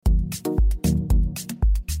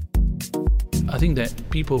I think that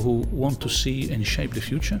people who want to see and shape the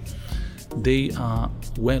future, they are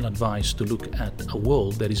well advised to look at a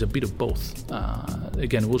world that is a bit of both.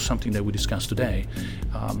 Again, it was something that we discussed today.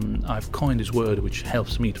 I've coined this word which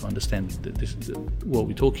helps me to understand what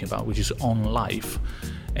we're talking about, which is on life.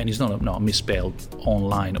 And it's not misspelled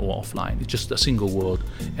online or offline, it's just a single word.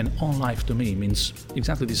 And on life to me means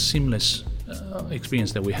exactly this seamless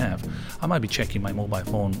experience that we have. I might be checking my mobile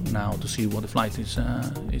phone now to see what the flight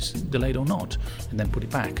is delayed or not, and then put it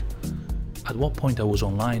back. At what point I was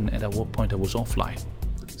online and at what point I was offline?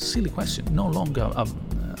 Silly question, no longer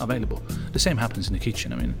available. The same happens in the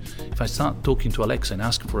kitchen. I mean, if I start talking to Alexa and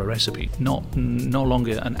asking for a recipe, no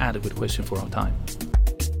longer an adequate question for our time.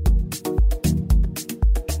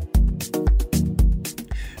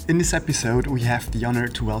 In this episode, we have the honor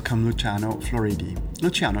to welcome Luciano Floridi.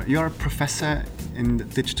 Luciano, you are a professor in the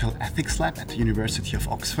Digital Ethics Lab at the University of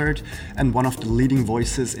Oxford and one of the leading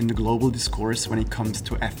voices in the global discourse when it comes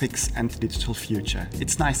to ethics and the digital future.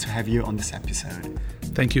 It's nice to have you on this episode.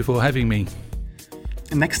 Thank you for having me.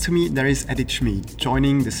 And next to me, there is Edith Schmid,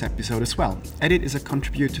 joining this episode as well. Edith is a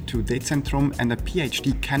contributor to Decentrum and a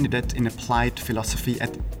PhD candidate in applied philosophy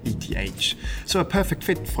at ETH. So a perfect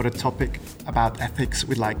fit for the topic about ethics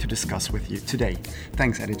we'd like to discuss with you today.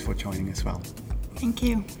 Thanks, Edith, for joining as well. Thank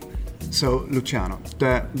you. So, Luciano,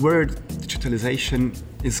 the word digitalization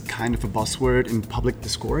is kind of a buzzword in public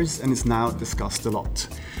discourse and is now discussed a lot.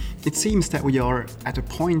 It seems that we are at a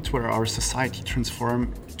point where our society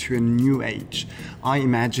transforms to a new age. I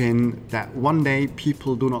imagine that one day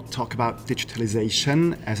people do not talk about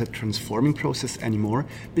digitalization as a transforming process anymore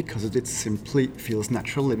because it simply feels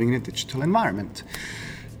natural living in a digital environment.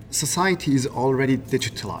 Society is already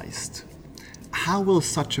digitalized. How will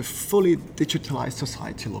such a fully digitalized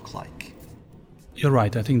society look like? You're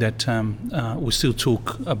right. I think that we still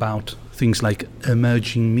talk about things like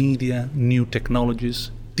emerging media, new technologies,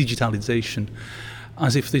 digitalization,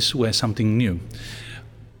 as if this were something new.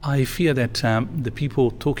 I fear that the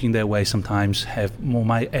people talking their way sometimes have more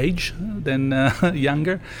my age than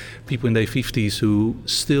younger, people in their 50s who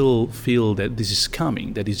still feel that this is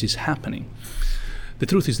coming, that this is happening. The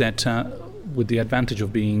truth is that with the advantage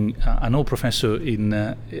of being an old professor in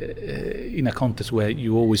a context where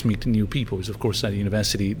you always meet new people, because of course at the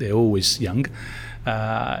university they're always young,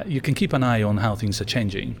 you can keep an eye on how things are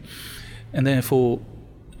changing, and therefore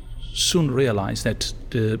soon realize that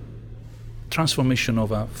the transformation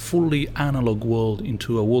of a fully analog world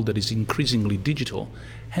into a world that is increasingly digital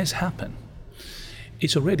has happened.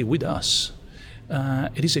 It's already with us.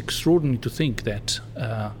 It is extraordinary to think that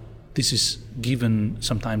this is given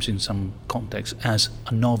sometimes in some contexts as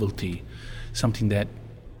a novelty, something that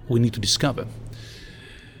we need to discover.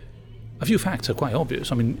 A few facts are quite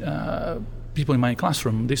obvious. I mean, people in my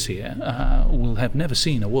classroom this year will have never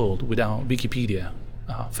seen a world without Wikipedia,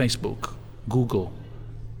 Facebook, Google,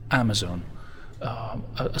 Amazon,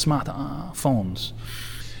 smartphones,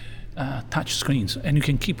 touch screens, and you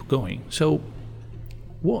can keep going. So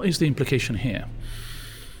what is the implication here?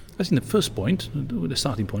 I think the first point, the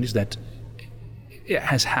starting point, is that it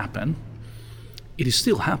has happened. It is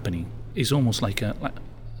still happening. It's almost like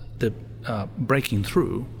the breaking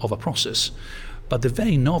through of a process. But the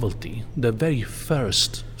very novelty, the very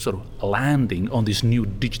first sort of landing on this new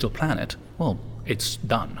digital planet, well, it's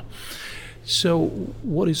done. So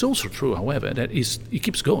what is also true, however, that is it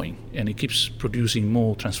keeps going and it keeps producing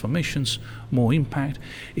more transformations, more impact.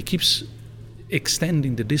 It keeps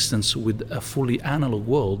extending the distance with a fully analog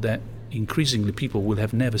world that increasingly people will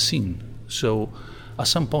have never seen. So at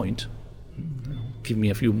some point, give me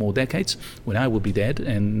a few more decades, when I will be dead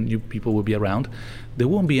and you people will be around, there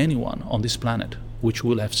won't be anyone on this planet which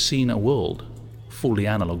will have seen a world fully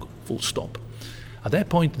analog, full stop. At that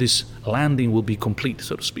point, this landing will be complete,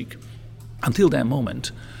 so to speak. Until that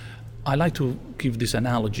moment, I like to give this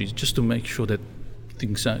analogy just to make sure that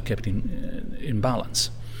things are kept in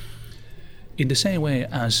balance. In the same way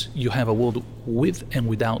as you have a world with and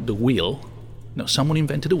without the wheel, someone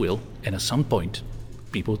invented the wheel, and at some point,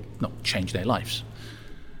 people change their lives.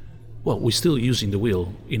 Well, we're still using the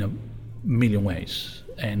wheel in a million ways,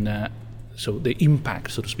 and so the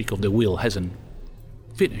impact, so to speak, of the wheel hasn't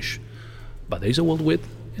finished. But there is a world with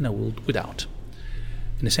and a world without.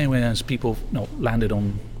 In the same way as people landed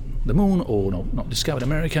on the moon or not discovered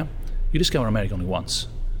America, you discover America only once.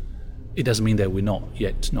 It doesn't mean that we're not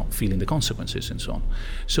yet feeling the consequences and so on.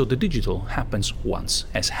 So the digital happens once,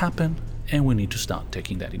 has happened, and we need to start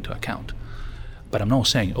taking that into account. But I'm not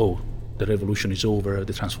saying, the revolution is over,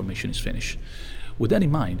 the transformation is finished. With that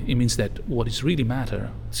in mind, it means that what is really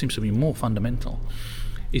matter seems to be more fundamental.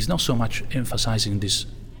 Is not so much emphasizing this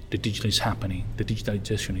the digital is happening, the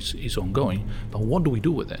digitalization is ongoing, but what do we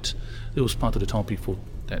do with it? It was part of the topic for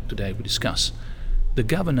that today we discuss. The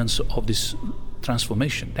governance of this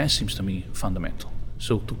transformation, that seems to me fundamental.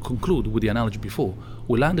 So to conclude with the analogy before,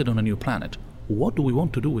 we landed on a new planet. What do we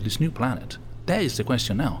want to do with this new planet? That is the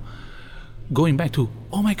question now. Going back to,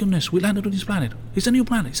 oh my goodness, we landed on this planet. It's a new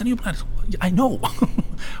planet, it's a new planet. I know.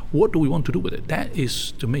 What do we want to do with it? That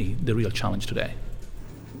is, to me, the real challenge today.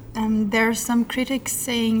 There are some critics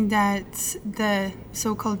saying that the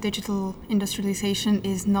so-called digital industrialization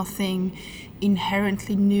is nothing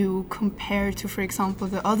inherently new compared to, for example,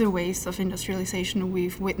 the other ways of industrialization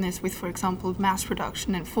we've witnessed with, for example, mass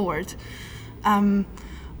production and Ford.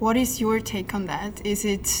 What is your take on that? Is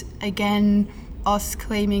it, again, us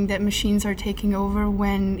claiming that machines are taking over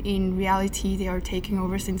when in reality they are taking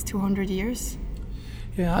over since 200 years?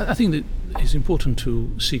 Yeah, I think that it's important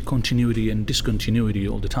to see continuity and discontinuity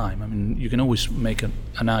all the time. I mean, you can always make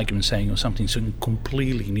an argument saying something's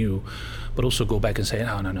completely new, but also go back and say,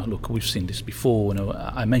 no, look, we've seen this before.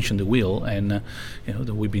 I mentioned the wheel, and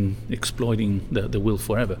that we've been exploiting the wheel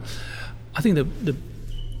forever. I think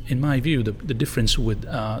in my view, the difference with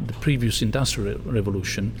the previous industrial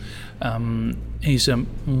revolution is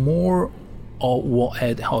more of what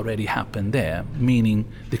had already happened there, meaning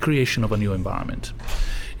the creation of a new environment.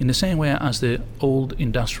 In the same way as the old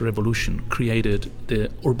industrial revolution created the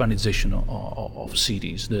urbanization of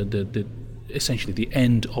cities, essentially the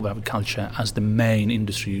end of agriculture as the main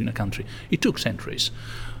industry in a country. It took centuries,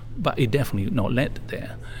 but it definitely led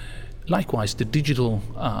there. Likewise, the digital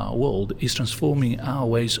world is transforming our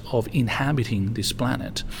ways of inhabiting this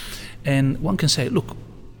planet. And one can say, look,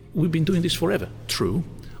 we've been doing this forever. True.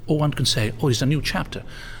 Or one can say, it's a new chapter.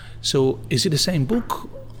 So is it the same book?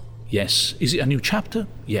 Yes. Is it a new chapter?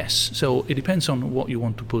 Yes. So it depends on what you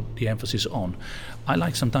want to put the emphasis on. I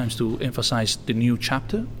like sometimes to emphasize the new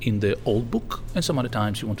chapter in the old book, and some other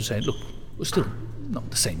times you want to say, look, we're still not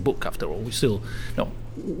the same book after all. We're still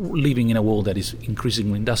living in a world that is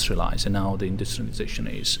increasingly industrialized, and now the industrialization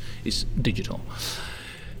is digital.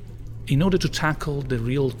 In order to tackle the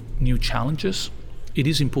real new challenges, it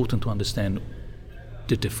is important to understand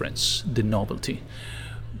the difference, the novelty.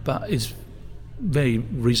 But it's very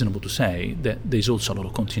reasonable to say that there's also a lot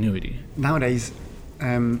of continuity. Nowadays,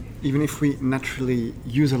 even if we naturally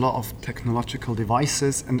use a lot of technological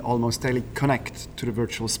devices and almost daily connect to the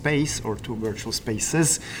virtual space or to virtual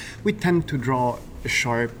spaces, we tend to draw a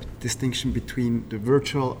sharp distinction between the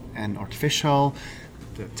virtual and artificial,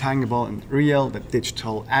 the tangible and real, the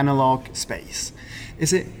digital analog space.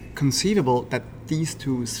 Is it conceivable that these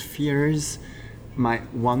two spheres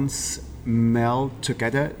might once meld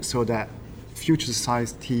together so that future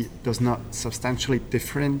society does not substantially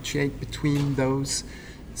differentiate between those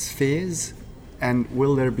spheres? And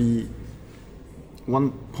will there be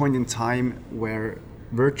one point in time where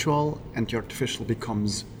virtual and the artificial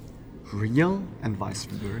becomes real and vice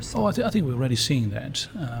versa? I think we're already seeing that.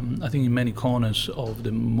 I think in many corners of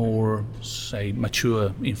the more, say,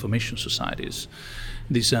 mature information societies,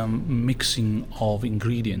 this mixing of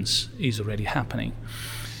ingredients is already happening.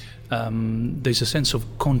 There's a sense of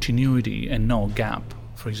continuity and no gap,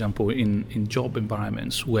 for example, in job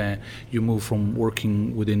environments where you move from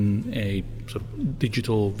working within a sort of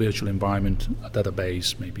digital virtual environment, a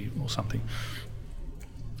database maybe or something,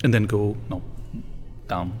 and then go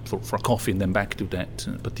down for coffee and then back to that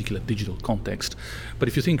particular digital context. But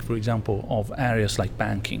if you think, for example, of areas like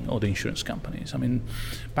banking or the insurance companies, I mean,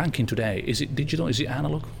 banking today, is it digital, is it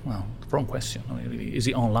analog? Well, wrong question. I mean, really, is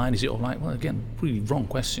it online, is it offline? Well, again, really wrong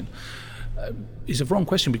question. It's a wrong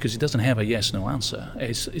question because it doesn't have a yes/no answer.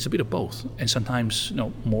 It's a bit of both, and sometimes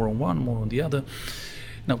more on one, more on the other.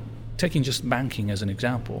 Now, taking just banking as an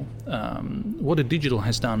example, what the digital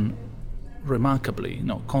has done remarkably,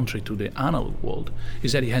 contrary to the analog world,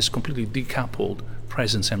 is that it has completely decoupled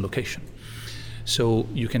presence and location. So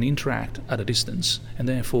you can interact at a distance, and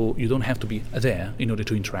therefore you don't have to be there in order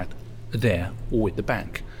to interact there or with the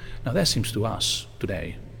bank. Now that seems to us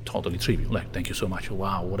today totally trivial. Like, thank you so much.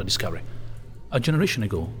 Wow, what a discovery. A generation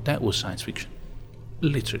ago, that was science fiction.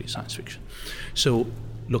 Literally science fiction. So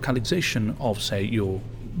localization of, say, your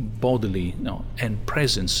bodily and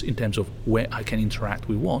presence in terms of where I can interact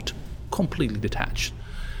with what, completely detached.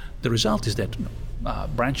 The result is that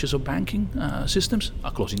branches of banking systems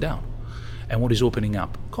are closing down. And what is opening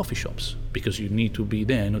up? Coffee shops, because you need to be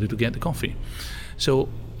there in order to get the coffee. So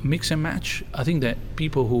mix and match. I think that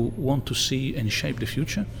people who want to see and shape the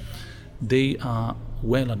future, they are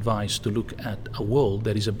well advised to look at a world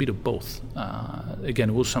that is a bit of both. Again,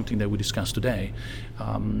 it was something that we discussed today.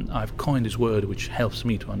 I've coined this word which helps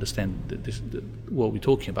me to understand what we're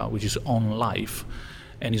talking about, which is on life.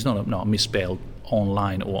 And it's not misspelled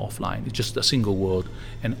online or offline. It's just a single word.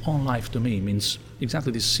 And on life to me means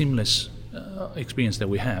exactly this seamless experience that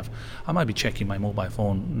we have. I might be checking my mobile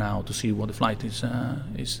phone now to see what the flight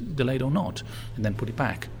is delayed or not, and then put it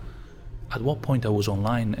back. At what point I was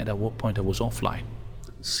online and at what point I was offline?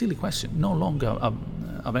 Silly question, no longer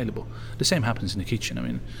available. The same happens in the kitchen. I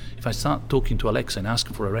mean, if I start talking to Alexa and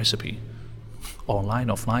asking for a recipe, online,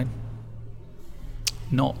 offline,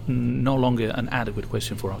 no longer an adequate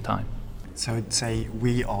question for our time. So I'd say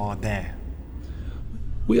we are there.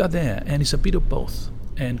 We are there, and it's a bit of both.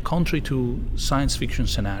 And contrary to science fiction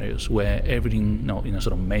scenarios where everything, in a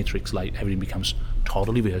sort of matrix, like everything becomes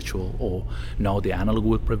totally virtual, or the analog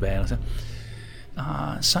will prevail,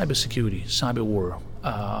 cybersecurity, cyber war,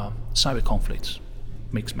 cyber conflicts,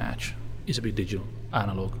 mixed match, is a bit digital,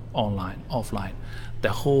 analog, online, offline.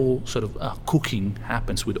 The whole sort of cooking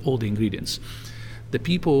happens with all the ingredients. The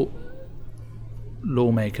people,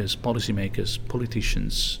 lawmakers, policymakers,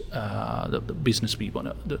 politicians, the business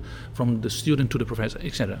people, from the student to the professor,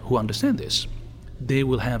 etc., who understand this, they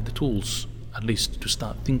will have the tools, at least, to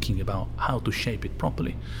start thinking about how to shape it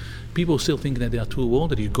properly. People still think that they are too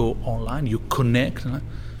old, that you go online, you connect.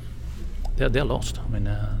 They're lost. I mean,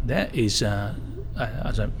 that is,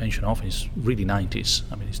 as I mentioned often, it's really 90s.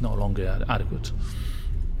 I mean, it's no longer adequate.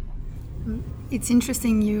 It's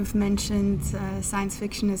interesting you've mentioned science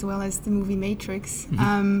fiction as well as the movie Matrix.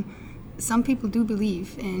 Mm-hmm. Some people do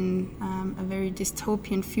believe in a very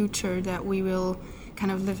dystopian future, that we will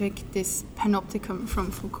kind of live this panopticon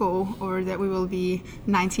from Foucault, or that we will be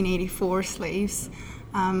 1984 slaves.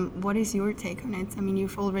 What is your take on it? I mean,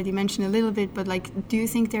 you've already mentioned a little bit, but do you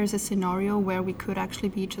think there's a scenario where we could actually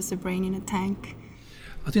be just a brain in a tank?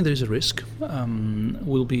 I think there is a risk.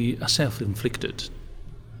 Will be a self-inflicted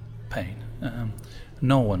pain.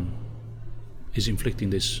 No one is inflicting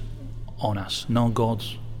this on us. No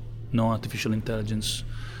gods, no artificial intelligence,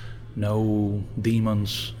 no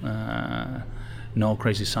demons, no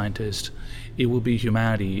crazy scientist. It will be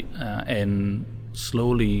humanity and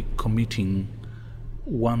slowly committing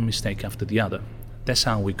one mistake after the other. That's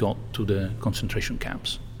how we got to the concentration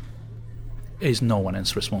camps. It is no one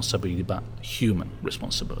else's responsibility but human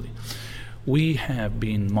responsibility. We have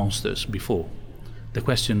been monsters before. The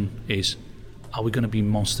question is, are we going to be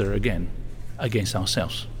monster again against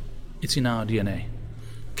ourselves? It's in our DNA.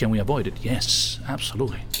 Can we avoid it? Yes,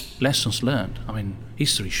 absolutely. Lessons learned. I mean,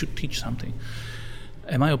 history should teach something.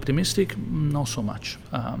 Am I optimistic? Not so much.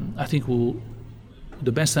 I think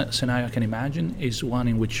the best scenario I can imagine is one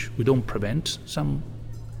in which we don't prevent some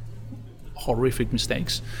horrific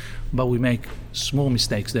mistakes, but we make small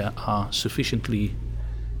mistakes that are sufficiently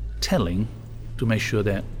telling to make sure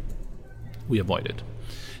that we avoid it.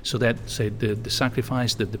 So that, say, the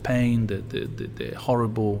sacrifice, the pain, the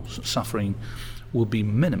horrible suffering will be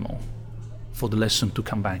minimal for the lesson to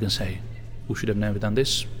come back and say, we should have never done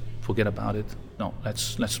this, forget about it, no,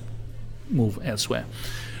 let's move elsewhere.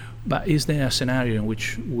 But is there a scenario in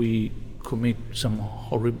which we commit some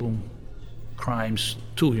horrible crimes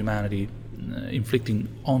to humanity, inflicting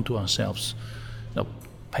onto ourselves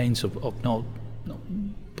pains of no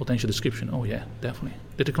potential description? Oh yeah, definitely.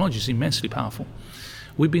 The technology is immensely powerful.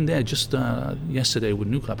 We've been there just yesterday with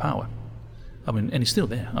nuclear power. I mean, and it's still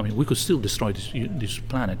there. I mean, we could still destroy this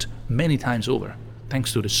planet many times over,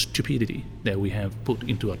 thanks to the stupidity that we have put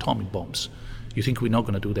into atomic bombs. You think we're not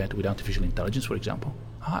going to do that with artificial intelligence, for example?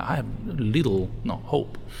 I have little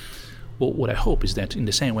hope. Well, what I hope is that in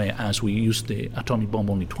the same way as we used the atomic bomb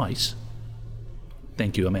only twice,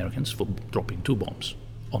 thank you Americans for dropping 2 bombs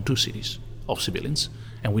on 2 cities of civilians,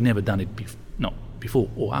 and we never done it before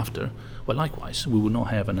or after. Well, likewise, we will not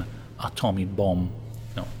have an atomic bomb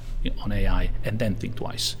on AI and then think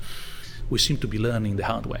twice. We seem to be learning the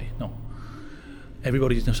hard way. No,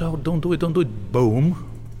 everybody says, "Oh, don't do it." Boom,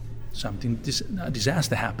 a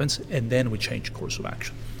disaster happens, and then we change course of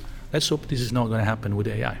action. Let's hope this is not going to happen with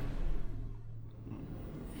AI.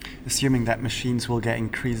 Assuming that machines will get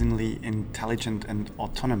increasingly intelligent and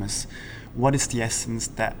autonomous, what is the essence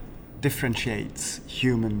that differentiates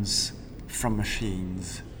humans from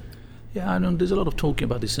machines? Yeah, I know there's a lot of talking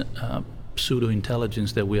about this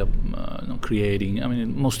pseudo-intelligence that we are creating. I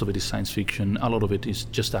mean, most of it is science fiction. A lot of it is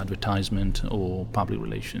just advertisement or public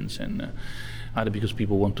relations, and either because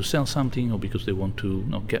people want to sell something or because they want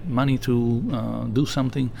to get money to do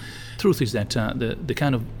something. Truth is that the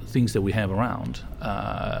kind of things that we have around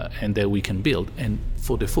and that we can build, and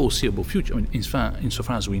for the foreseeable future, I mean,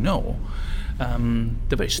 insofar as we know,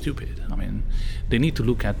 they're very stupid. I mean, they need to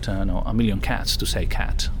look at a million cats to say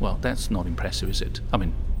cat. Well, that's not impressive, is it? I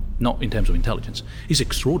mean, not in terms of intelligence. It's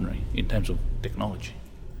extraordinary in terms of technology.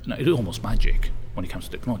 It's almost magic. when it comes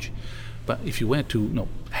to technology. But if you were to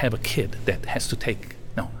have a kid that has to take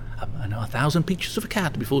 1,000 pictures of a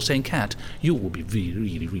cat before saying cat, you will be really,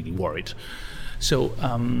 really, really worried. So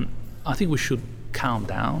I think we should calm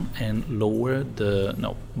down and lower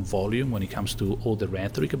the volume when it comes to all the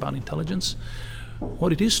rhetoric about intelligence.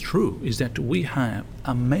 What it is true is that we have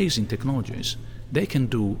amazing technologies. They can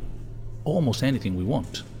do almost anything we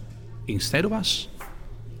want instead of us,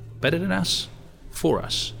 better than us, for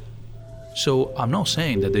us. So I'm not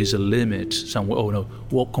saying that there's a limit somewhere,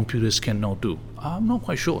 what computers cannot do. I'm not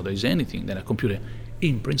quite sure there's anything that a computer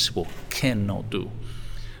in principle cannot do.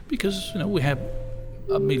 Because we have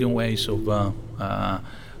a million ways of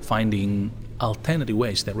finding alternative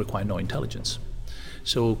ways that require no intelligence.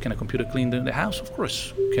 So can a computer clean the house? Of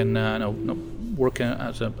course. Can work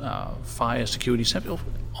as a fire security service?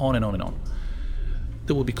 On and on and on.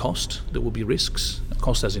 There will be cost, there will be risks,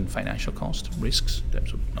 cost as in financial cost, risks, in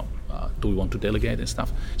terms of do we want to delegate and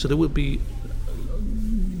stuff. So there will be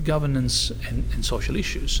governance and social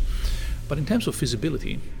issues. But in terms of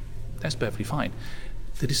feasibility, that's perfectly fine.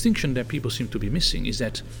 The distinction that people seem to be missing is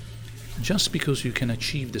that just because you can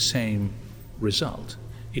achieve the same result,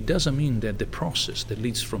 it doesn't mean that the process that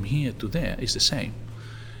leads from here to there is the same.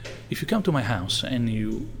 If you come to my house and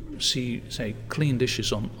you see, say, clean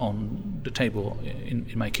dishes on the table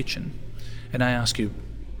in my kitchen, and I ask you,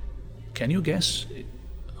 can you guess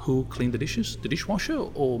who cleaned the dishes, the dishwasher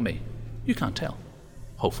or me? You can't tell,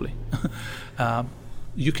 hopefully.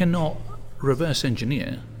 You cannot reverse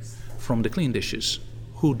engineer from the clean dishes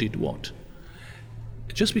who did what.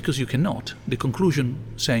 Just because you cannot, the conclusion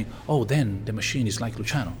saying, then the machine is like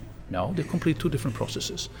Luciano. No, they're completely two different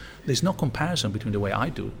processes. There's no comparison between the way I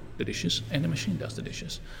do the dishes and the machine does the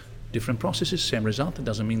dishes. Different processes, same result. It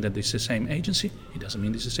doesn't mean that it's the same agency. It doesn't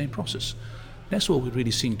mean it's the same process. That's what we're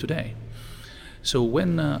really seeing today. So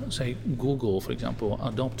when, say, Google, for example,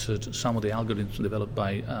 adopted some of the algorithms developed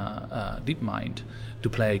by DeepMind to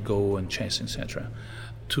play Go and chess, etc.,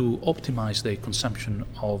 to optimize the consumption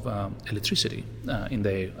of electricity in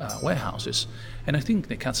their warehouses, and I think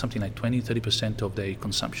they cut something like 20-30% of their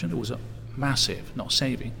consumption. It was a massive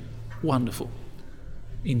saving. Wonderful.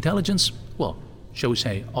 Intelligence, shall we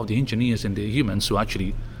say, of the engineers and the humans who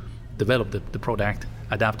actually developed the product,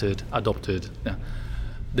 adopted.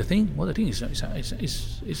 The thing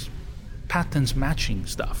is patterns matching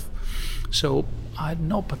stuff. So I'm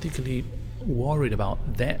not particularly worried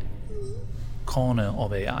about that corner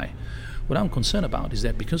of AI. What I'm concerned about is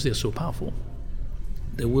that because they're so powerful,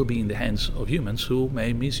 they will be in the hands of humans who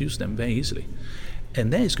may misuse them very easily.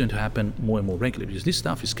 And that is going to happen more and more regularly because this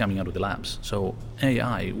stuff is coming out of the labs. So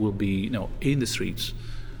AI will be in the streets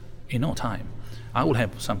in no time. I will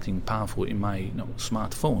have something powerful in my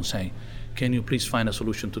smartphone saying, can you please find a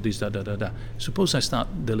solution to this, Suppose I start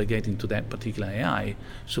delegating to that particular AI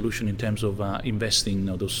solution in terms of investing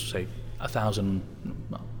those, say, $1,000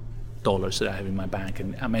 that I have in my bank,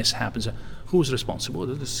 and a mess happens. Who's responsible?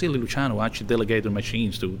 The silly Luciano who actually delegated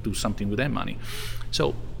machines to do something with their money.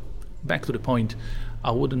 So back to the point,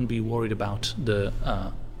 I wouldn't be worried about the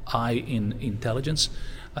I in intelligence.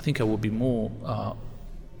 I think I would be more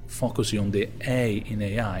focusing on the A in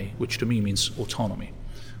AI, which to me means autonomy.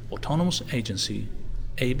 Autonomous agency,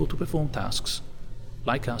 able to perform tasks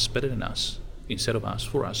like us, better than us, instead of us,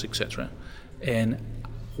 for us, etc. And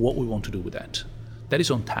what we want to do with that. That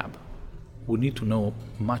is on tap. We need to know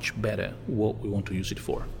much better what we want to use it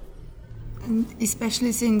for. And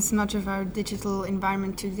especially since much of our digital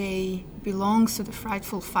environment today belongs to the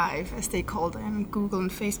frightful five, as they call them, Google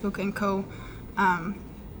and Facebook and co.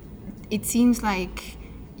 It seems like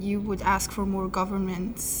you would ask for more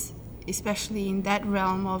governance, especially in that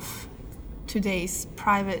realm of today's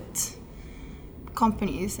private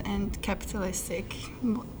companies and capitalistic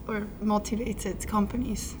or motivated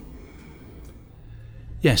companies.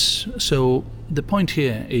 Yes, so the point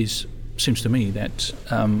here seems to me that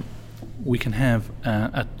we can have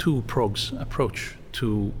a two-prongs approach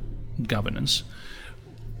to governance.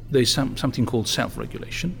 There's something called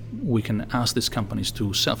self-regulation. We can ask these companies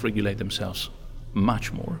to self-regulate themselves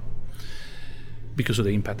much more because of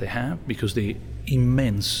the impact they have, because the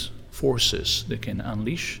immense forces they can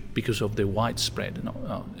unleash, because of the widespread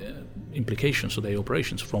implications of their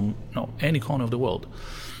operations from any corner of the world.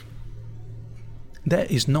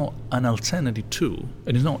 That is not an alternative to,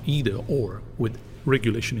 and it's not either or with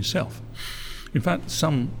regulation itself. In fact,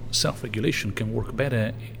 some self-regulation can work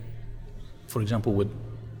better, for example, with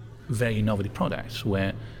very innovative products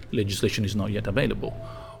where legislation is not yet available,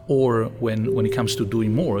 or when it comes to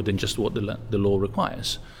doing more than just what the law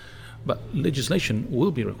requires. But legislation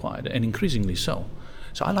will be required, and increasingly so.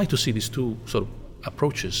 So I like to see these two sort of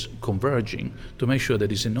approaches converging to make sure that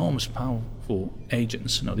these enormous, powerful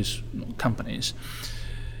agents, these companies,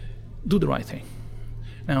 do the right thing.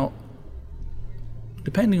 Now,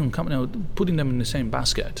 depending on company, putting them in the same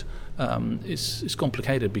basket is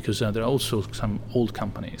complicated because there are also some old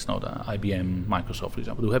companies, IBM, Microsoft, for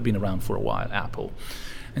example, who have been around for a while, Apple,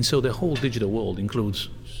 and so the whole digital world includes,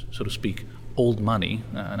 so to speak, old money,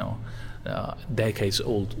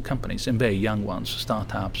 decades-old companies, and very young ones,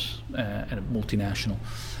 startups and multinational.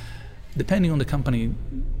 Depending on the company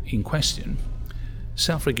in question,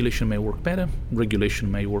 self-regulation may work better, regulation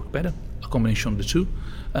may work better, a combination of the two,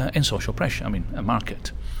 and social pressure, a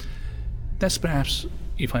market. That's perhaps,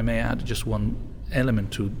 if I may add just one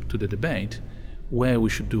element to the debate, where we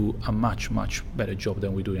should do a much, much better job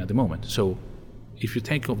than we're doing at the moment. So if you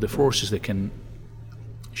take off the forces that can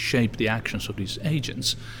shape the actions of these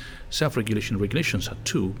agents, self-regulation and regulations are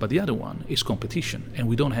two, but the other one is competition, and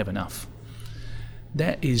we don't have enough.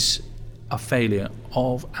 That is a failure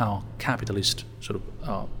of our capitalist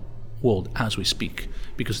world as we speak,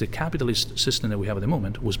 because the capitalist system that we have at the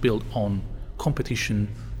moment was built on competition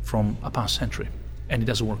from a past century, and it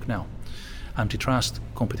doesn't work now. Antitrust,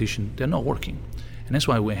 competition, they're not working, and that's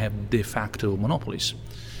why we have de facto monopolies.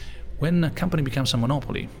 When a company becomes a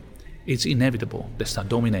monopoly, it's inevitable they start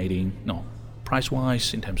dominating,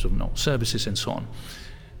 price-wise, in terms of services and so on.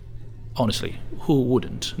 Honestly, who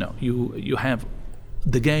wouldn't? You have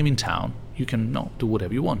the game in town, you can do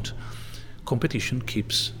whatever you want. Competition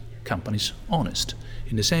keeps companies honest,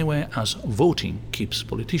 in the same way as voting keeps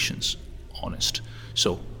politicians honest.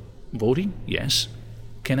 So, voting, yes.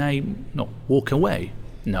 Can I walk away?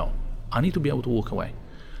 No. I need to be able to walk away.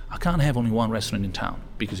 I can't have only one restaurant in town,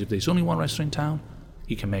 because if there's only one restaurant in town,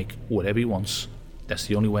 he can make whatever he wants. That's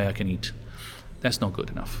the only way I can eat. That's not good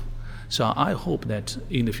enough. So I hope that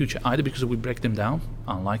in the future, either because we break them down,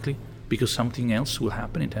 unlikely, because something else will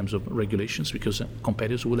happen in terms of regulations, because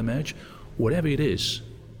competitors will emerge, whatever it is,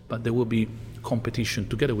 but there will be competition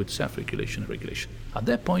together with self-regulation and regulation. At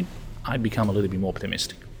that point, I become a little bit more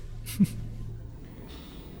optimistic.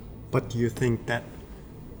 But do you think that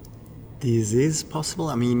this is possible?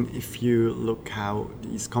 If you look how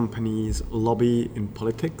these companies lobby in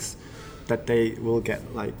politics, that they will get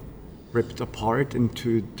ripped apart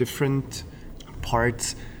into different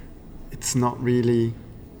parts, it's not really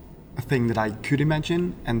a thing that I could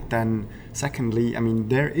imagine. And then secondly,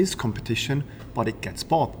 there is competition, but it gets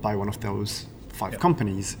bought by one of those five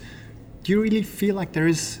companies. Do you really feel like there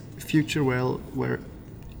is a future where it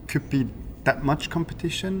could be that much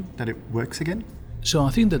competition that it works again? So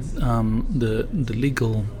I think that the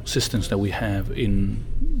legal systems that we have in,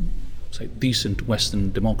 say, decent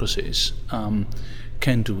Western democracies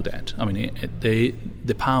can do that.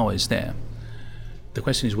 The power is there. The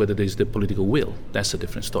question is whether there's the political will. That's a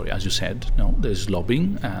different story. As you said, there's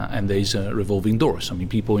lobbying and there's revolving doors.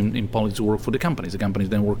 People in politics work for the companies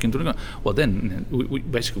then work into the... Well, then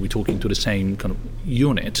we're talking to the same kind of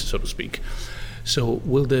unit, so to speak. So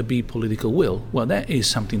will there be political will? Well, that is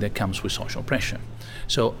something that comes with social pressure.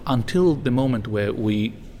 So until the moment where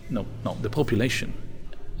the population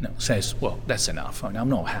says, well, that's enough. I'm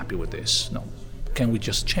not happy with this. Can we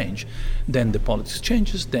just change? Then the politics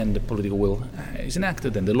changes, then the political will is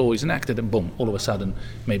enacted, then the law is enacted, and boom, all of a sudden,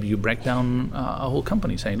 maybe you break down a whole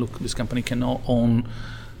company saying, look, this company cannot own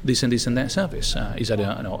this and this and that service. Is that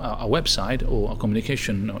a website or a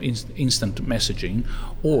communication, instant messaging,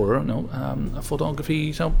 or a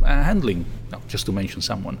photography handling, just to mention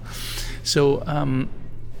someone. So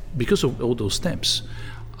because of all those steps,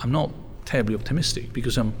 I'm not terribly optimistic,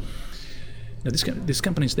 because these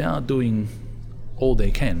companies, they are doing all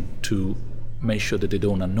they can to make sure that they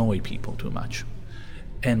don't annoy people too much.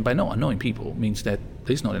 And by not annoying people means that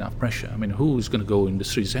there's not enough pressure. Who is going to go in the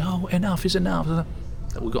streets and say, oh, enough is enough?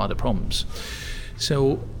 We've got other problems.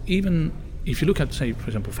 So even if you look at, say, for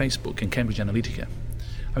example, Facebook and Cambridge Analytica,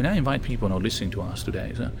 I invite people now listening to us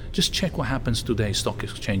today, just check what happens to their stock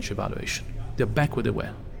exchange evaluation. They're back where they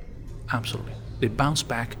were. Absolutely. They bounce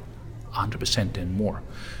back 100% and more.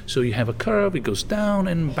 So you have a curve, it goes down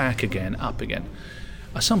and back again, up again.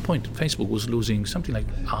 At some point, Facebook was losing something like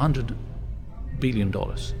 $100 billion.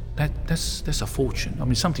 That's a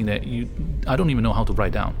fortune. Something that I don't even know how to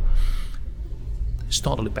write down. It's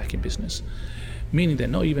totally back in business. Meaning that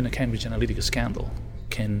not even a Cambridge Analytica scandal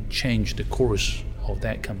can change the course of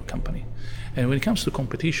that kind of company. And when it comes to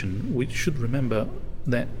competition, we should remember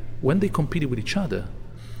that when they competed with each other,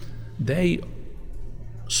 their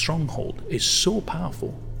stronghold is so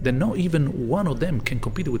powerful that not even one of them can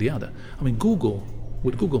compete with the other. Google,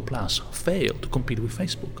 with Google Plus, failed to compete with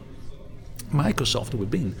Facebook. Microsoft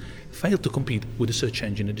with Bing failed to compete with the search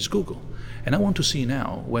engine that is Google. And I want to see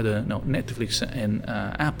now whether Netflix and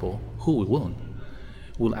Apple, who will win?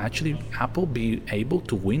 Will actually Apple be able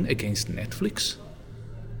to win against Netflix?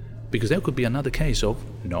 Because there could be another case of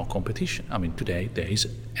no competition. I mean, today there is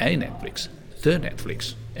a Netflix, the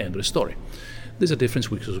Netflix, end of the story. There's a difference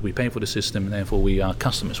because we pay for the system and therefore we are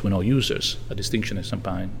customers, we're not users. A distinction that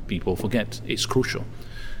sometimes people forget is crucial.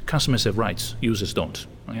 Customers have rights, users don't.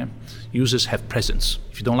 Okay? Users have presence.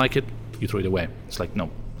 If you don't like it, you throw it away. It's like,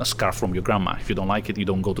 a scarf from your grandma. If you don't like it, you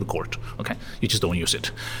don't go to the court. Okay? You just don't use it.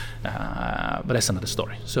 But that's another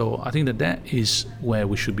story. So I think that is where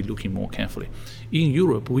we should be looking more carefully. In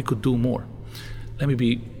Europe, we could do more. Let me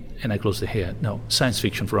be, and I close the here, science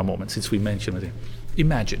fiction for a moment, since we mentioned it.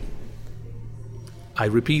 Imagine, I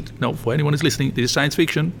repeat, for anyone who's listening, this is science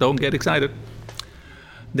fiction, don't get excited,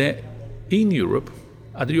 that in Europe,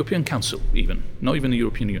 at the European Council even, not even the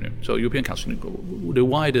European Union, so European Council, the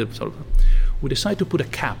wider we decide to put a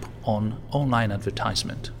cap on online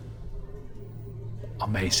advertisement.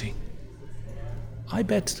 Amazing. I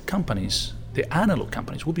bet companies, the analog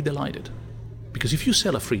companies, will be delighted. Because if you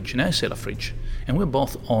sell a fridge and I sell a fridge, and we're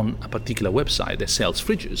both on a particular website that sells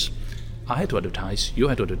fridges, I had to advertise, you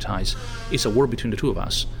had to advertise, it's a war between the two of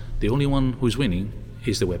us. The only one who is winning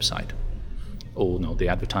is the website, or the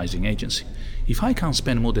advertising agency. If I can't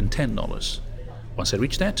spend more than $10, once I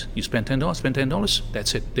reach that, you spend $10,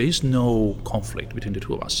 that's it. There is no conflict between the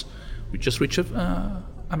two of us. We just reach a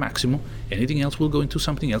maximum. Anything else will go into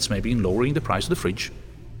something else, maybe in lowering the price of the fridge,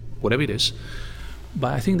 whatever it is.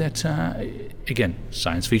 But I think that, again,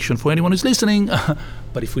 science fiction for anyone who's listening,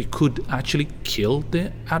 but if we could actually kill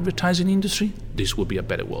the advertising industry, this would be a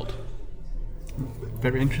better world.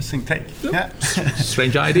 Very interesting take. Yeah.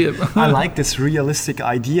 Strange idea. I like this realistic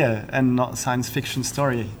idea and not science fiction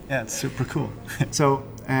story. Yeah, it's super cool. So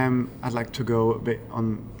I'd like to go a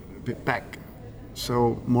bit back.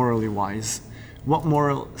 So morally wise, what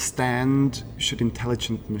moral stand should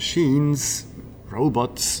intelligent machines,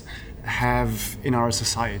 robots, have in our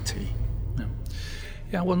society?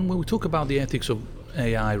 Yeah, when we talk about the ethics of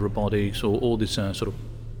AI, robotics, or all this sort of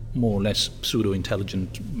more or less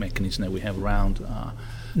pseudo-intelligent mechanism that we have around,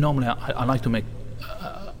 normally I like to make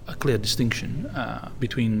a clear distinction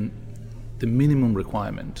between the minimum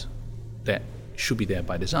requirement that should be there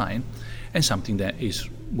by design and something that is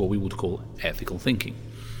what we would call ethical thinking.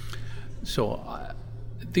 So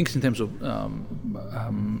things in terms of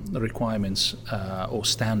the requirements or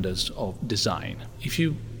standards of design. If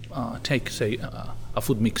you take, say, a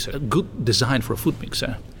food mixer, a good design for a food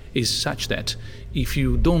mixer is such that if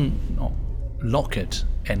you don't lock it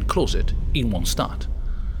and close it, it won't start.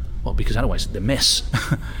 Well, because otherwise the mess.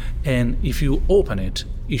 And if you open it,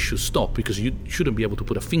 it should stop because you shouldn't be able to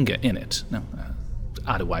put a finger in it. No,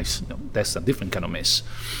 otherwise, that's a different kind of mess.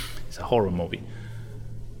 It's a horror movie.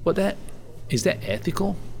 But is that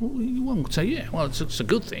ethical? One would say, yeah, well, it's a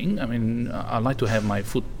good thing. I mean, I like to have my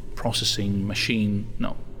food processing machine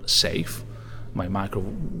safe, my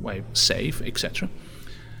microwave safe, etc.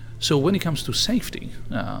 So when it comes to safety,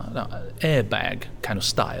 airbag kind of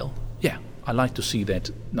style, yeah, I like to see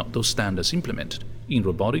that those standards implemented in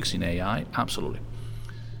robotics, in AI, absolutely.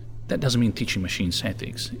 That doesn't mean teaching machines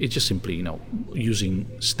ethics. It's just simply, using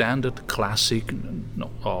standard, classic,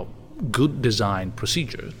 good design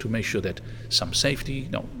procedure to make sure that some safety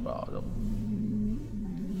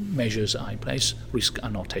measures are in place, risks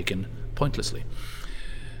are not taken pointlessly.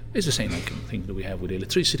 It's the same thing that we have with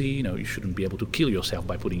electricity. You shouldn't be able to kill yourself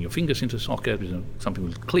by putting your fingers into a socket. Something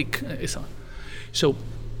will click. So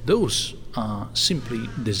those are simply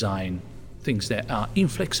design things that are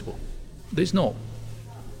inflexible. There's no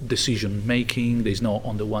decision making. There's no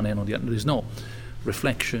on the one end or the other. There's no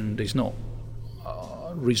reflection. There's no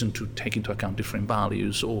reason to take into account different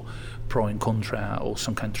values or pro and contra or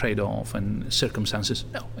some kind of trade-off and circumstances.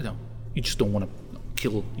 No. You just don't want to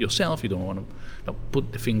kill yourself. You don't want to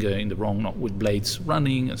put the finger in the wrong, with blades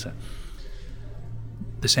running. And so.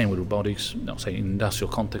 The same with robotics, say in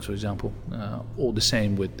industrial context, for example, or the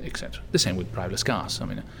same with etc. The same with driverless cars. I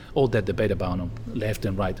mean, all that debate about left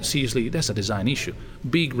and right. Seriously, that's a design issue.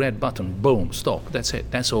 Big red button, boom, stop. That's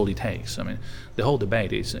it. That's all it takes. I mean, the whole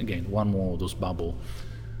debate is again one more of those bubble.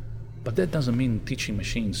 But that doesn't mean teaching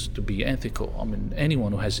machines to be ethical. I mean,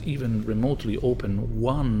 anyone who has even remotely opened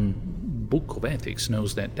one book of ethics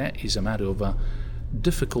knows that that is a matter of a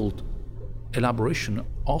difficult elaboration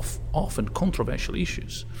of often controversial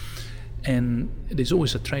issues. And there's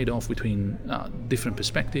always a trade-off between different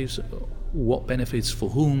perspectives, what benefits for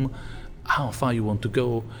whom, how far you want to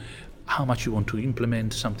go, how much you want to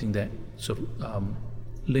implement something that sort of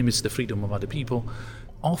limits the freedom of other people.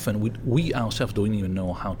 often we ourselves don't even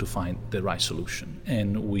know how to find the right solution,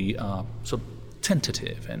 and we are sort of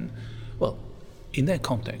tentative. And well, in that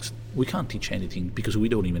context, we can't teach anything because we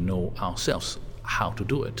don't even know ourselves how to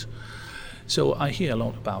do it. So I hear a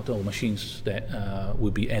lot about machines that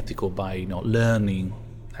will be ethical by learning.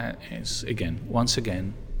 Once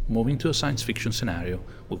again, moving to a science fiction scenario,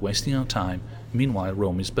 we're wasting our time. Meanwhile,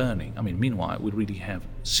 Rome is burning. Meanwhile, we really have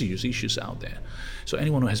serious issues out there. So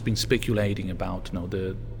anyone who has been speculating about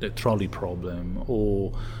the trolley problem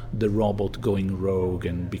or the robot going rogue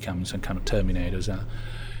and becoming some kind of Terminators,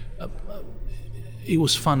 it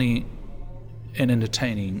was funny and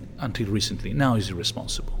entertaining until recently. Now it's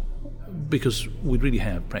irresponsible because we really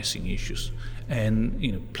have pressing issues.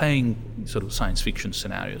 And playing sort of science fiction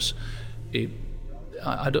scenarios,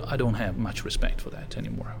 I don't have much respect for that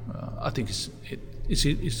anymore. I think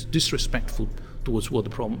it's disrespectful towards what the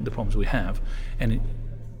problems we have, and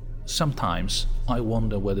sometimes I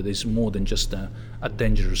wonder whether there's more than just a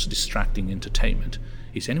dangerous, distracting entertainment.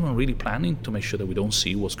 Is anyone really planning to make sure that we don't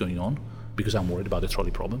see what's going on? Because I'm worried about the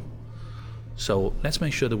trolley problem. So let's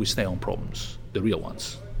make sure that we stay on problems, the real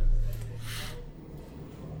ones.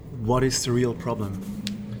 What is the real problem?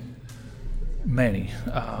 Many.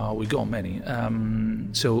 We got many.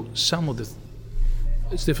 So some of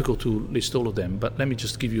it's difficult to list all of them, but let me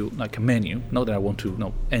just give you like a menu. Not that I want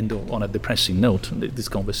to end on a depressing note, this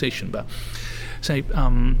conversation, but say,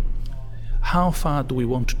 how far do we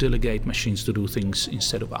want to delegate machines to do things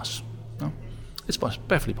instead of us? No? It's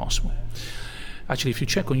perfectly possible. Actually, if you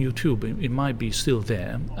check on YouTube, it might be still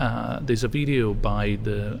there. There's a video by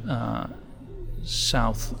the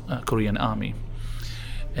South Korean Army,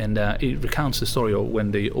 and it recounts the story of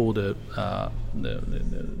when they ordered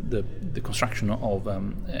the construction of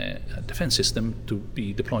a defense system to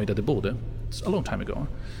be deployed at the border. It's a long time ago,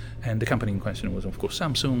 and the company in question was, of course,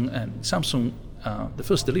 Samsung. And Samsung, the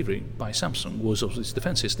first delivery by Samsung was of this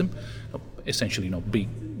defense system, essentially, big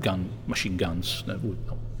machine guns that would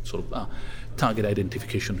sort of target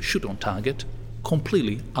identification, shoot on target,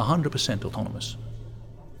 completely 100% autonomous.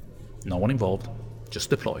 No one involved, just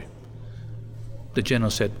deploy. The general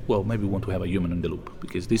said, well, maybe we want to have a human in the loop,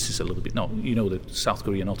 because this is a little bit... that South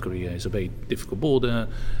Korea, North Korea is a very difficult border.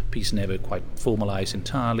 Peace never quite formalized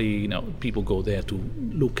entirely. People go there to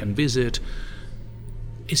look and visit.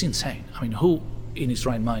 It's insane. Who in his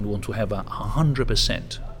right mind want to have a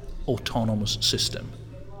 100% autonomous system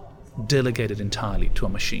delegated entirely to a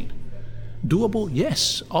machine? Doable?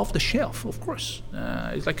 Yes. Off the shelf, of course.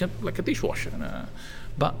 It's like a dishwasher.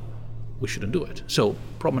 But we shouldn't do it. So,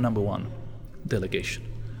 problem number one, delegation.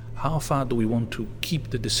 How far do we want to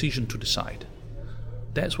keep the decision to decide?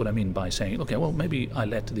 That's what I mean by saying, okay, well, maybe I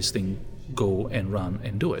let this thing go and run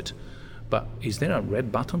and do it. But is there a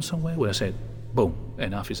red button somewhere where I say, boom,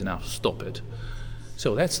 enough is enough, stop it?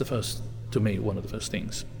 So that's the first, to me, one of the first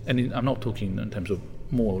things. And I'm not talking in terms of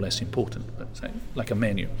more or less important, but say, like a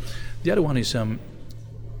menu. The other one is,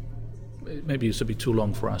 maybe it's a bit too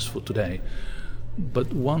long for us for today,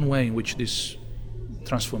 but one way in which this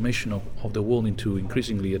transformation of the world into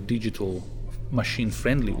increasingly a digital,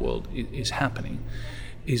 machine-friendly world is happening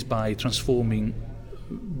is by transforming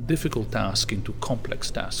difficult tasks into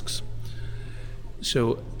complex tasks.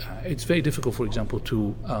 So it's very difficult, for example,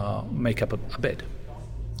 to make up a bed.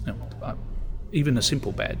 Even a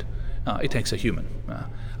simple bed, it takes a human.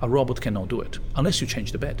 A robot cannot do it, unless you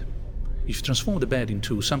change the bed. If you transform the bed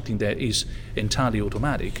into something that is entirely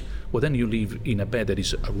automatic, well, then you live in a bed that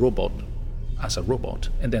is a robot, as a robot,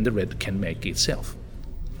 and then the bed can make itself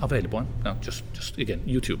available. Now, just again,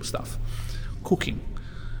 YouTube stuff. Cooking.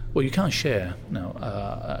 Well, you can't share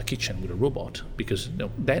a kitchen with a robot, because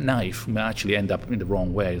that knife may actually end up in the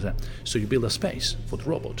wrong way. So you build a space for the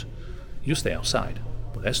robot. You stay outside.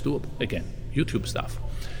 Well, that's doable. Again, YouTube stuff.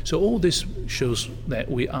 So all this shows that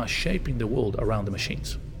we are shaping the world around the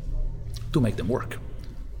machines to make them work.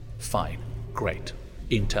 Fine, great,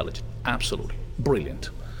 intelligent, absolutely, brilliant.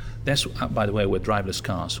 That's, by the way, where driverless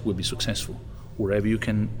cars will be successful, wherever you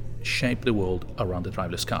can shape the world around the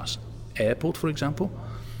driverless cars. Airport, for example,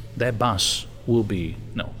 their bus will be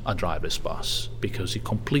a driverless bus, because it's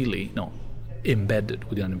completely embedded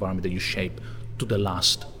within an environment that you shape to the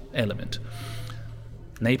last element.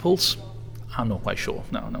 Naples, I'm not quite sure.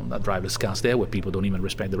 No, that driverless cars there where people don't even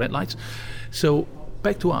respect the red lights. So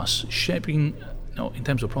back to us, shaping, in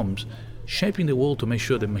terms of problems, shaping the world to make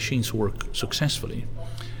sure that machines work successfully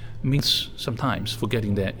means sometimes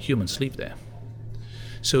forgetting that humans live there.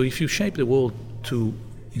 So if you shape the world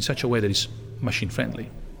in such a way that is machine friendly,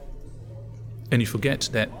 and you forget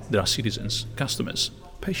that there are citizens, customers,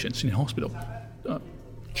 patients in a hospital,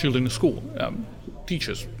 children in school,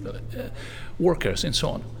 teachers, workers, and so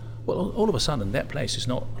on. Well, all of a sudden, that place is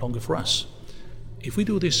no longer for us. If we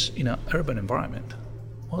do this in an urban environment,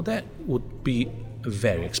 well, that would be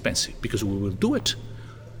very expensive because we will do it,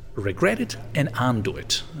 regret it, and undo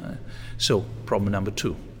it. So, problem number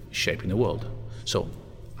 2, shaping the world. So,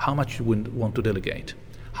 how much do we want to delegate?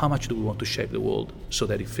 How much do we want to shape the world so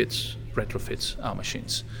that it retrofits our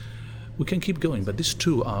machines? We can keep going, but these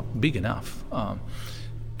 2 are big enough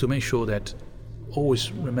to make sure that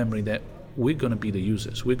always remembering that we're going to be the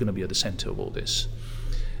users, we're going to be at the center of all this.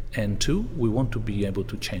 And 2, we want to be able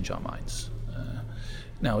to change our minds.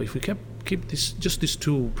 Now, if we keep just these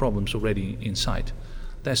 2 problems already in sight,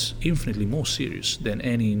 that's infinitely more serious than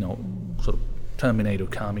any sort of Terminator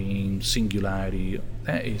coming, singularity.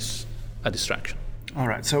 That is a distraction. All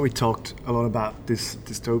right, so we talked a lot about these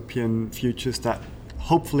dystopian futures that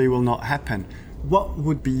hopefully will not happen. What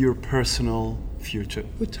would be your personal future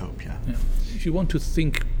utopia? Yeah. If you want to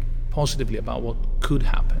think positively about what could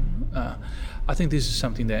happen, I think this is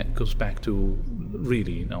something that goes back to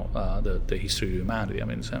really the history of humanity. I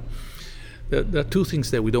mean, there are 2 things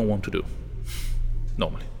that we don't want to do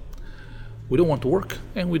normally. We don't want to work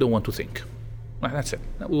and we don't want to think. Right, that's it.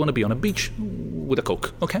 We want to be on a beach with a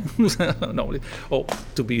Coke, okay? No, or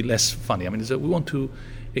to be less funny, I mean, we want to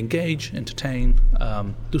engage, entertain,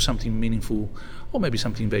 do something meaningful, or maybe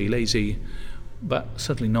something very lazy, but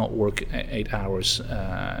certainly not work 8 hours,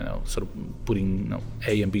 sort of putting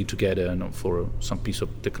A and B together for some piece of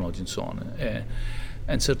technology and so on.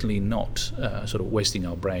 And certainly not sort of wasting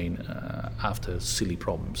our brain after silly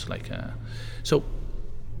problems. So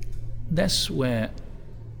that's where,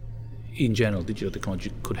 in general, digital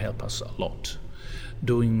technology could help us a lot.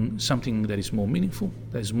 Doing something that is more meaningful,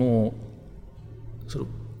 that is more sort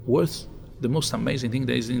of worth the most amazing thing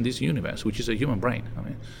that is in this universe, which is a human brain. I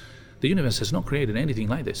mean, the universe has not created anything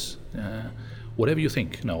like this. Whatever you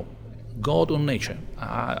think, God or nature,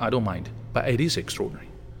 I don't mind, but it is extraordinary.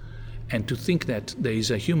 And to think that there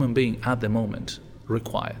is a human being at the moment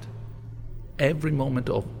required, every moment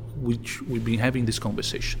of which we've been having this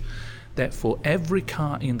conversation, that for every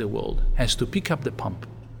car in the world has to pick up the pump,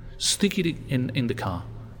 stick it in the car,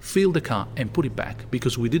 fill the car and put it back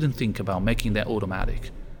because we didn't think about making that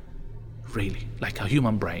automatic. Really, like a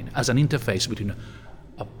human brain as an interface between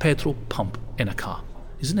a petrol pump and a car.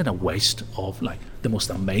 Isn't it a waste of the most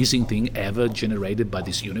amazing thing ever generated by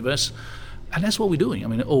this universe? And that's what we're doing. I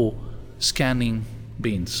mean, scanning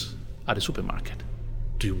bins at a supermarket.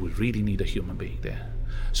 Do we really need a human being there?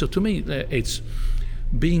 So to me, it's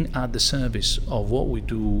being at the service of what we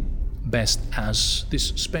do best as this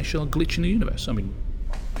special glitch in the universe. I mean,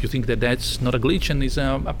 if you think that that's not a glitch and is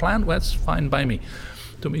a plan, well, that's fine by me.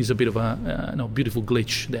 To me, it's a bit of a beautiful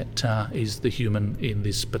glitch that is the human in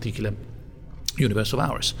this particular universe of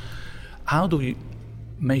ours. How do we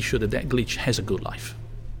make sure that glitch has a good life,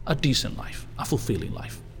 a decent life, a fulfilling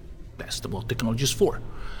life? That's what technology is for.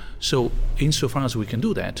 So insofar as we can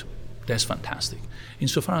do that, that's fantastic.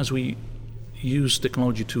 Insofar as we use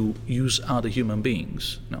technology to use other human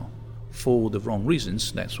beings for the wrong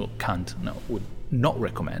reasons, that's what Kant would not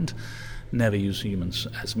recommend. Never use humans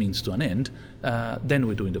as means to an end, then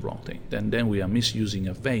we're doing the wrong thing. Then we are misusing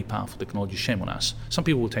a very powerful technology. Shame on us. Some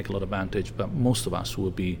people will take a lot of advantage, but most of us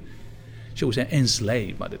will be, shall we say,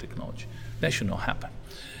 enslaved by the technology. That should not happen.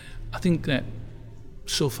 I think that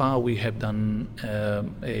so far we have done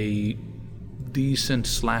a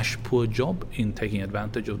decent / poor job in taking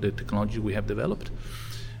advantage of the technology we have developed.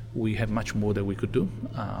 We have much more that we could do,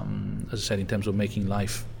 as I said, in terms of making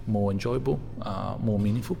life more enjoyable, more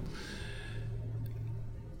meaningful.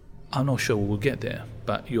 I'm not sure we will get there,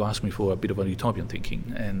 but you asked me for a bit of a utopian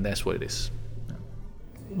thinking, and that's what it is.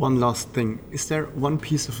 One last thing. Is there one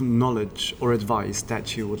piece of knowledge or advice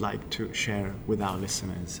that you would like to share with our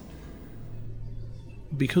listeners?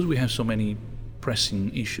 Because we have so many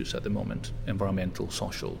pressing issues at the moment, environmental,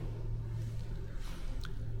 social,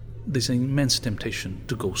 there's an immense temptation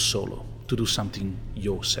to go solo, to do something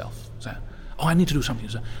yourself. So, I need to do something.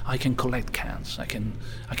 So I can collect cans. I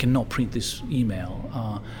cannot print this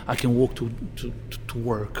email. I can walk to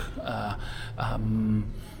work, and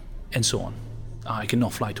so on. I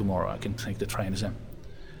cannot fly tomorrow. I can take the train.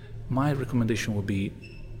 My recommendation would be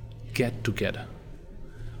get together.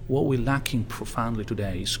 What we're lacking profoundly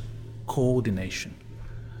today is coordination.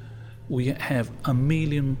 We have a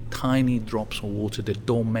million tiny drops of water that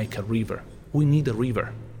don't make a river. We need a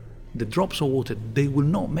river. The drops of water, they will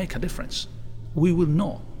not make a difference. We will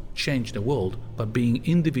not change the world by being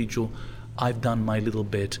individual. I've done my little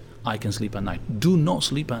bit, I can sleep at night. Do not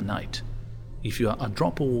sleep at night. If you are a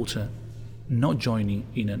drop of water not joining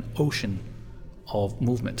in an ocean of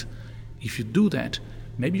movement, If you do that,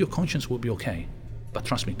 maybe your conscience will be okay. But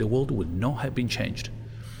trust me, the world would not have been changed.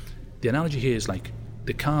 The analogy here is like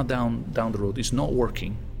the car down the road is not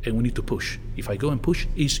working and we need to push. If I go and push,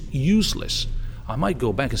 it's useless. I might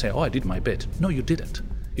go back and say, oh, I did my bit. No, you didn't.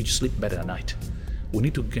 You just sleep better at night. We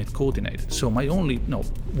need to get coordinated. So my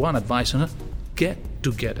one advice, get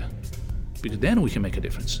together. Because then we can make a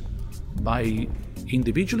difference. By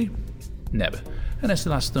individually, never. And that's the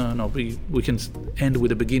last, we can end with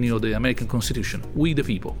the beginning of the American Constitution. We the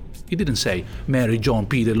people. It didn't say Mary, John,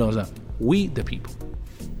 Peter, Loza. We the people.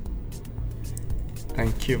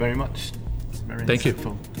 Thank you very much. Very Thank you.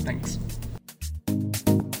 insightful. Thanks.